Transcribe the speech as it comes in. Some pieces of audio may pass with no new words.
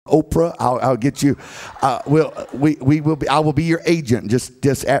Oprah. I'll get you. We will be. I will be your agent. Just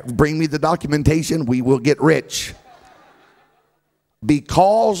bring me the documentation. We will get rich.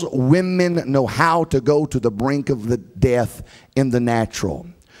 Because women know how to go to the brink of the death in the natural,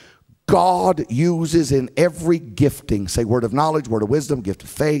 God uses in every gifting, say word of knowledge, word of wisdom, gift of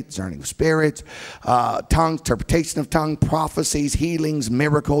faith, discerning of spirits, tongues, interpretation of tongue, prophecies, healings,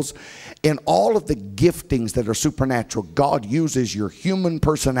 miracles. In all of the giftings that are supernatural, God uses your human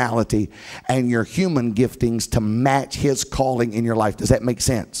personality and your human giftings to match his calling in your life. Does that make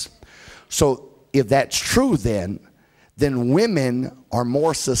sense? So if that's true, then women are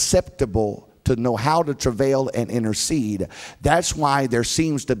more susceptible to know how to travail and intercede. That's why there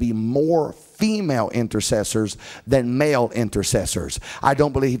seems to be more female intercessors than male intercessors. I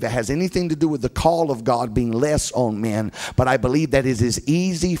don't believe it has anything to do with the call of God being less on men, but I believe that it is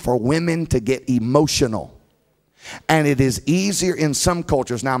easy for women to get emotional. And it is easier in some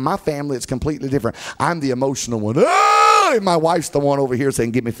cultures. Now, my family, it's completely different. I'm the emotional one. Oh, and my wife's the one over here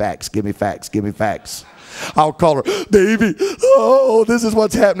saying, give me facts, give me facts, give me facts. I'll call her, baby, oh, this is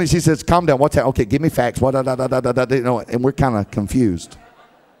what's happening. She says, calm down, what's happening? Okay, give me facts. What, you know, and we're kind of confused.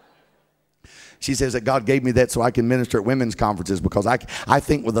 She says that God gave me that so I can minister at women's conferences because I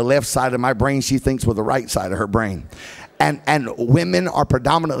think with the left side of my brain, she thinks with the right side of her brain. And women are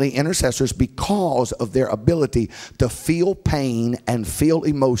predominantly intercessors because of their ability to feel pain and feel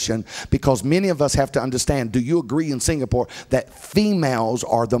emotion, because many of us have to understand, do you agree in Singapore that females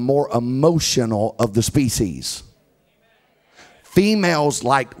are the more emotional of the species? Females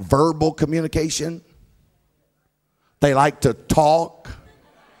like verbal communication. They like to talk.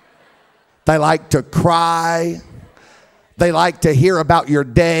 They like to cry. They like to hear about your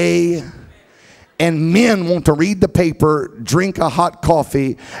day. And men want to read the paper, drink a hot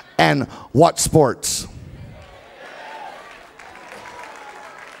coffee, and watch sports.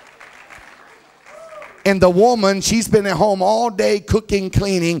 And the woman, she's been at home all day cooking,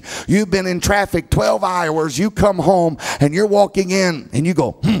 cleaning. You've been in traffic 12 hours. You come home and you're walking in and you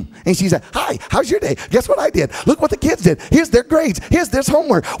go, And she said, hi, how's your day? Guess what I did? Look what the kids did. Here's their grades. Here's this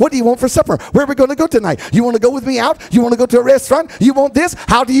homework. What do you want for supper? Where are we going to go tonight? You want to go with me out? You want to go to a restaurant? You want this?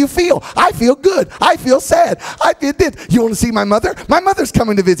 How do you feel? I feel good. I feel sad. I feel this. You want to see my mother? My mother's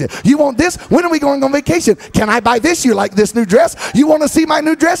coming to visit. You want this? When are we going on vacation? Can I buy this? You like this new dress? You want to see my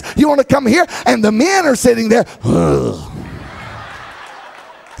new dress? You want to come here? And the men are sitting there.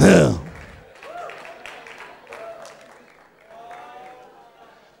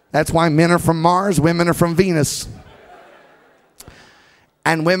 That's why men are from Mars, women are from Venus.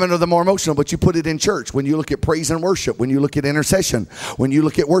 And women are the more emotional, but you put it in church. When you look at praise and worship, when you look at intercession, when you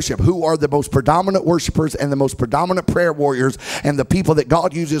look at worship, who are the most predominant worshipers and the most predominant prayer warriors and the people that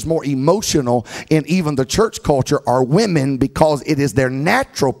God uses more emotional in even the church culture are women, because it is their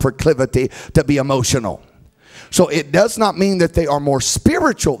natural proclivity to be emotional. So it does not mean that they are more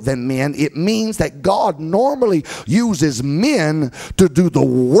spiritual than men. It means that God normally uses men to do the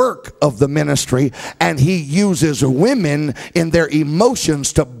work of the ministry, and he uses women in their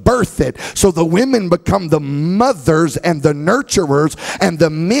emotions to birth it. So the women become the mothers and the nurturers, and the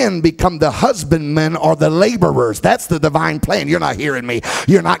men become the husbandmen or the laborers. That's the divine plan. You're not hearing me.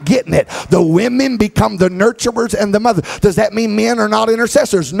 You're not getting it. The women become the nurturers and the mothers. Does that mean men are not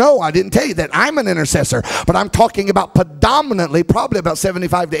intercessors? No, I didn't tell you that. I'm an intercessor, but I'm talking about predominantly, probably about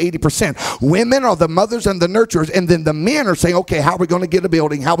 75 to 80%. Women are the mothers and the nurturers, and then the men are saying, okay, how are we going to get a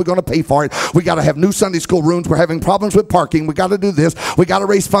building? How are we going to pay for it? We got to have new Sunday school rooms. We're having problems with parking. We got to do this. We got to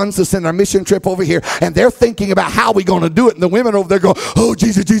raise funds to send our mission trip over here. And they're thinking about how we going to do it. And the women over there go, oh,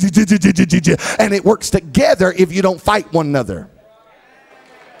 Jesus, Jesus, Jesus, Jesus, Jesus. And it works together if you don't fight one another.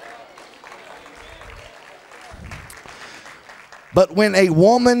 But when a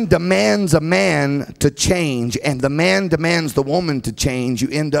woman demands a man to change and the man demands the woman to change, you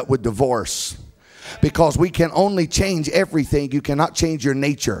end up with divorce. Because we can only change everything. You cannot change your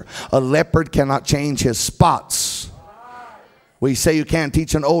nature. A leopard cannot change his spots. We say you can't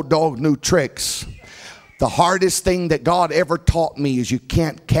teach an old dog new tricks. The hardest thing that God ever taught me is you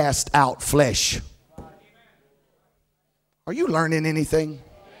can't cast out flesh. Are you learning anything?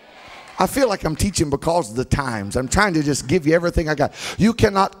 I feel like I'm teaching because of the times. I'm trying to just give you everything I got. You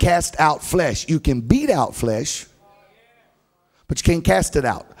cannot cast out flesh. You can beat out flesh, but you can't cast it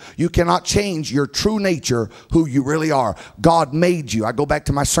out. You cannot change your true nature, who you really are. God made you. I go back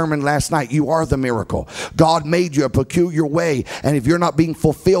to my sermon last night. You are the miracle. God made you a peculiar way. And if you're not being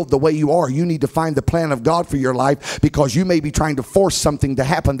fulfilled the way you are, you need to find the plan of God for your life, because you may be trying to force something to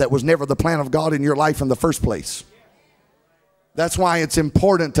happen that was never the plan of God in your life in the first place. That's why it's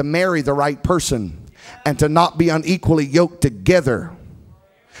important to marry the right person and to not be unequally yoked together.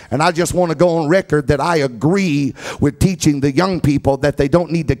 And I just want to go on record that I agree with teaching the young people that they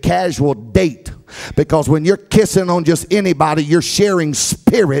don't need to casual date. Because when you're kissing on just anybody, you're sharing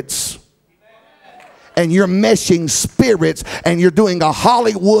spirits. And you're meshing spirits. And you're doing a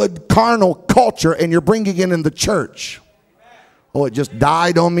Hollywood carnal culture. And you're bringing it in the church. Oh, it just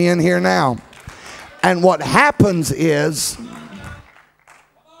died on me in here now. And what happens is,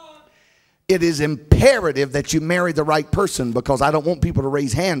 it is imperative that you marry the right person, because I don't want people to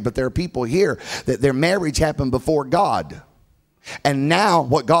raise hand, but there are people here that their marriage happened before God. And now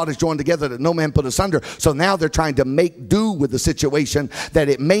what God has joined together that no man put asunder. So now they're trying to make do with the situation that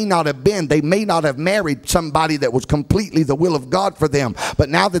it may not have been. They may not have married somebody that was completely the will of God for them. But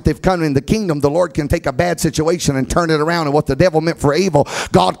now that they've come in the kingdom, the Lord can take a bad situation and turn it around. And what the devil meant for evil,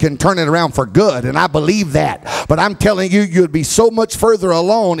 God can turn it around for good. And I believe that. But I'm telling you, you'd be so much further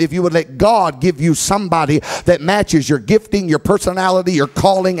alone if you would let God give you somebody that matches your gifting, your personality, your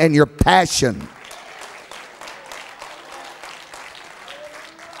calling, and your passion.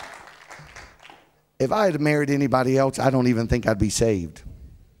 If I had married anybody else, I don't even think I'd be saved.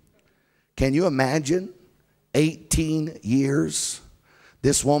 Can you imagine 18 years?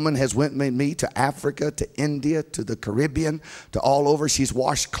 This woman has went with me to Africa, to India, to the Caribbean, to all over. She's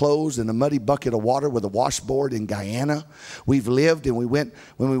washed clothes in a muddy bucket of water with a washboard in Guyana. We've lived, and when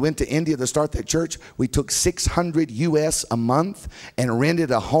we went to India to start that church, we took $600 US a month and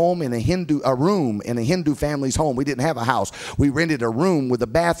rented a room in a Hindu family's home. We didn't have a house. We rented a room with a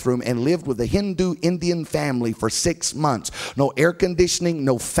bathroom and lived with a Hindu Indian family for 6 months. No air conditioning,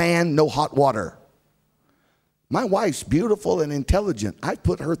 no fan, no hot water. My wife's beautiful and intelligent. I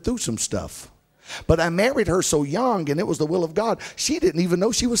put her through some stuff. But I married her so young, and it was the will of God. She didn't even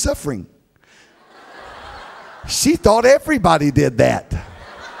know she was suffering. She thought everybody did that.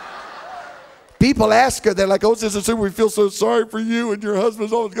 People ask her, they're like, oh, Sister, we feel so sorry for you and your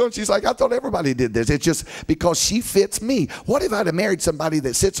husband's always gone. She's like, I thought everybody did this. It's just because she fits me. What if I'd have married somebody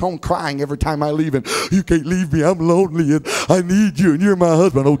that sits home crying every time I leave, and you can't leave me, I'm lonely, and I need you, and you're my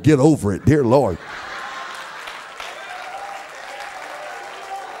husband. Oh, get over it, dear Lord.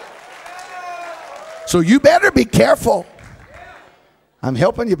 So you better be careful. I'm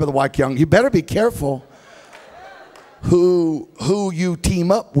helping you, Brother White Young. You better be careful who you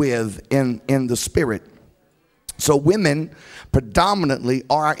team up with in the spirit. So women predominantly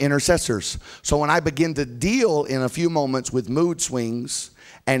are our intercessors. So when I begin to deal in a few moments with mood swings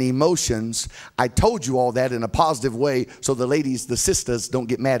and emotions, I told you all that in a positive way so the ladies, the sisters, don't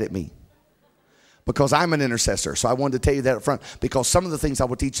get mad at me. Because I'm an intercessor. So I wanted to tell you that up front. Because some of the things I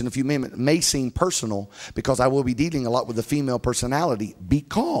will teach in a few minutes may seem personal. Because I will be dealing a lot with the female personality.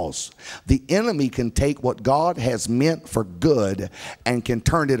 Because the enemy can take what God has meant for good and can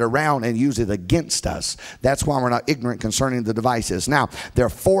turn it around and use it against us. That's why we're not ignorant concerning the devices. Now, there are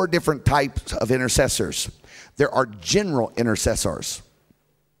 4 different types of intercessors. There are general intercessors.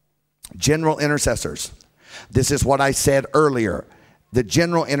 General intercessors. This is what I said earlier. The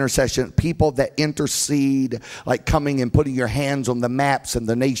general intercession, people that intercede, like coming and putting your hands on the maps and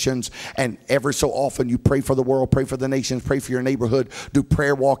the nations, and every so often you pray for the world, pray for the nations, pray for your neighborhood, do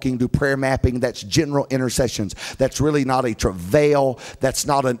prayer walking, do prayer mapping. That's general intercessions. That's really not a travail. That's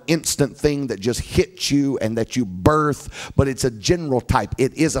not an instant thing that just hits you and that you birth, but it's a general type.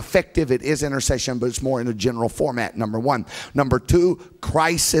 It is effective, it is intercession, but it's more in a general format, number 1. Number 2,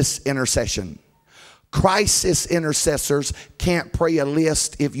 crisis intercession. Crisis intercessors can't pray a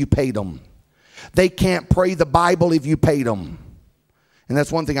list if you paid them. They can't pray the Bible if you paid them. And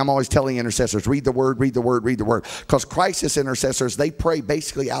that's one thing I'm always telling intercessors. Read the word, read the word, read the word. Because crisis intercessors, they pray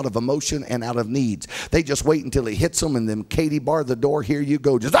basically out of emotion and out of needs. They just wait until it hits them and then Katie bar the door, here you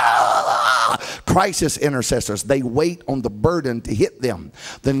go. Just crisis intercessors, they wait on the burden to hit them.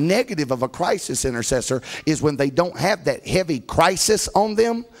 The negative of a crisis intercessor is when they don't have that heavy crisis on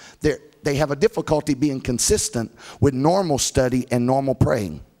them, they have a difficulty being consistent with normal study and normal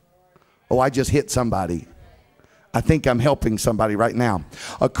praying. Oh, I just hit somebody. I think I'm helping somebody right now.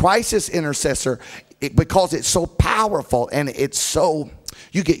 A crisis intercessor, because it's so powerful and it's so,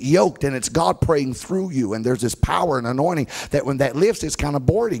 you get yoked and it's God praying through you, and there's this power and anointing that when that lifts, it's kind of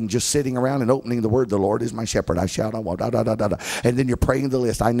boring just sitting around and opening the word. The Lord is my shepherd, I shout, I walk, da, da, da, da, da. And then you're praying the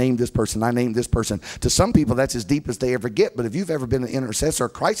list. I named this person, I named this person. To some people, that's as deep as they ever get. But if you've ever been an intercessor, a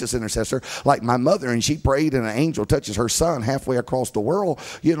crisis intercessor, like my mother, and she prayed and an angel touches her son halfway across the world,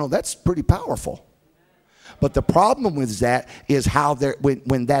 you know, that's pretty powerful. But the problem with that is how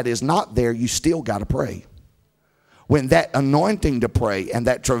when that is not there, you still got to pray. When that anointing to pray and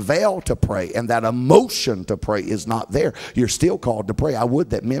that travail to pray and that emotion to pray is not there, you're still called to pray. I would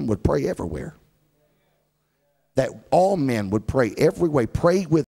that men would pray everywhere. that all men would pray every way. Pray with